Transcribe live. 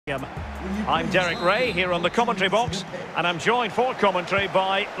I'm Derek Ray here on the commentary box, and I'm joined for commentary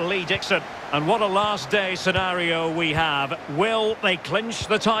by Lee Dixon. And what a last day scenario we have. Will they clinch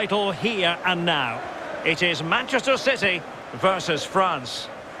the title here and now? It is Manchester City versus France.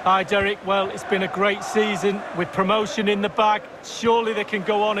 Hi Derek, well it's been a great season with promotion in the bag. Surely they can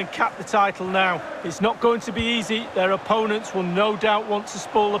go on and cap the title now. It's not going to be easy, their opponents will no doubt want to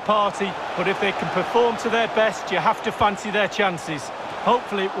spoil the party, but if they can perform to their best, you have to fancy their chances.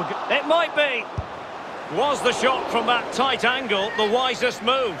 Hopefully it will get... It might be! Was the shot from that tight angle the wisest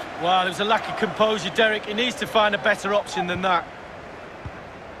move? Well, there was a lack of composure, Derek. He needs to find a better option than that.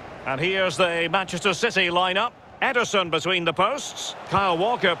 And here's the Manchester City lineup. Ederson between the posts. Kyle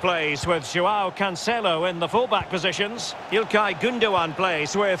Walker plays with Joao Cancelo in the fullback positions. İlkay Gündoğan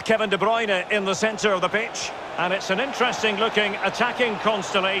plays with Kevin De Bruyne in the centre of the pitch. And it's an interesting looking attacking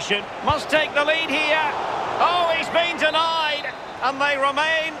constellation. Must take the lead here. Oh, he's been denied. And they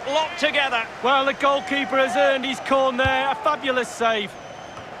remain locked together. Well, the goalkeeper has earned his corner there. A fabulous save.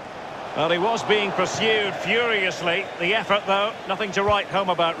 Well, he was being pursued furiously. The effort, though, nothing to write home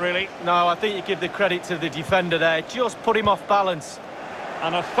about, really. No, I think you give the credit to the defender there. Just put him off balance.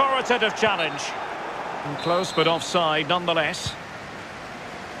 An authoritative challenge. And close, but offside nonetheless.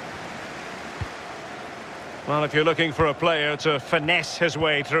 Well, if you're looking for a player to finesse his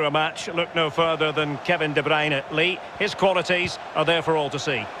way through a match, look no further than Kevin De Bruyne. Lee, his qualities are there for all to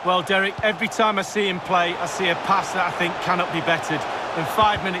see. Well, Derek, every time I see him play, I see a pass that I think cannot be bettered. And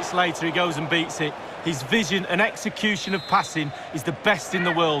 5 minutes later, he goes and beats it. His vision and execution of passing is the best in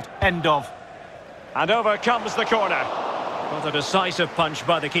the world. End of. And over comes the corner. What a decisive punch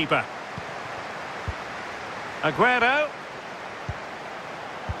by the keeper. Aguero.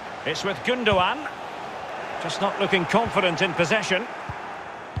 It's with Gündoğan. Just not looking confident in possession.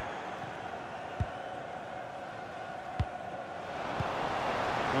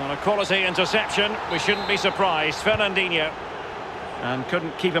 Well, a quality interception. We shouldn't be surprised. Fernandinho. And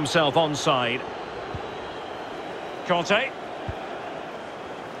couldn't keep himself onside. Conte.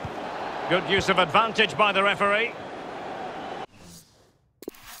 Good use of advantage by the referee.